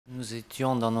Nous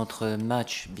étions dans notre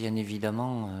match, bien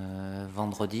évidemment,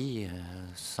 vendredi,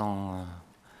 sans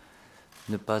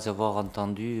ne pas avoir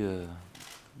entendu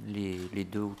les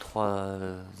deux ou trois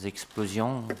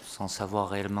explosions, sans savoir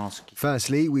réellement ce qui...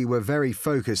 Firstly, we were very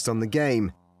focused on the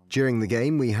game. During the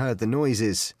game, we heard the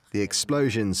noises, the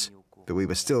explosions, but we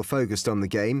were still focused on the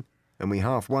game, and we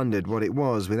half wondered what it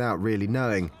was without really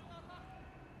knowing.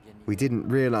 We didn't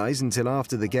realize until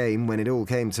after the game, when it all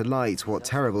came to light, what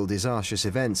terrible disastrous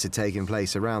events had taken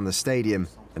place around the stadium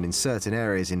and in certain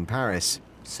areas in Paris.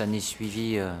 Ça n'est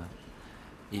suivi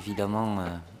évidemment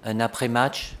un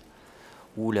après-match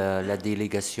où la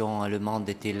délégation allemande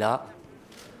était là,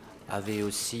 avait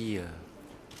aussi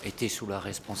été sous la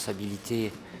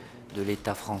responsabilité de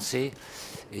l'État français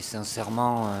et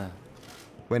sincèrement...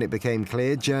 When it became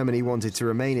clear Germany wanted to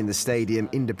remain in the stadium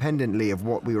independently of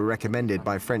what we were recommended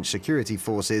by French security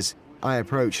forces, I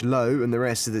approached Lowe and the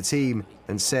rest of the team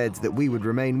and said that we would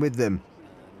remain with them.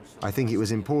 I think it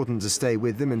was important to stay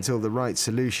with them until the right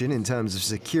solution in terms of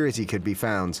security could be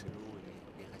found.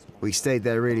 We stayed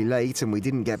there really late and we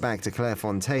didn't get back to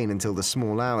Clairefontaine until the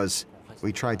small hours.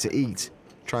 We tried to eat,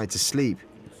 tried to sleep,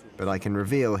 but I can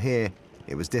reveal here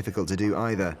it was difficult to do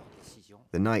either.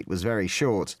 The night was very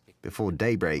short before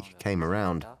daybreak came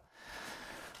around.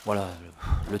 Voilà,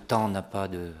 le temps n'a pas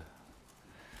de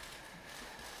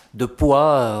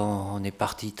poids. On est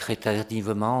parti très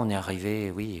tardivement. On est arrivé,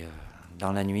 oui,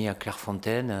 dans la nuit à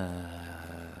Clairefontaine,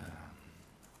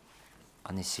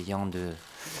 en essayant de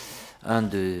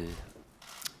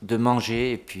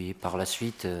manger et puis par la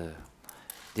suite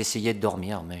d'essayer de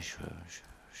dormir. Mais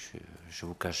je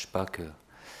vous cache pas que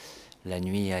la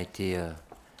nuit a été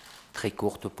très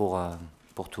courte pour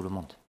tout le monde.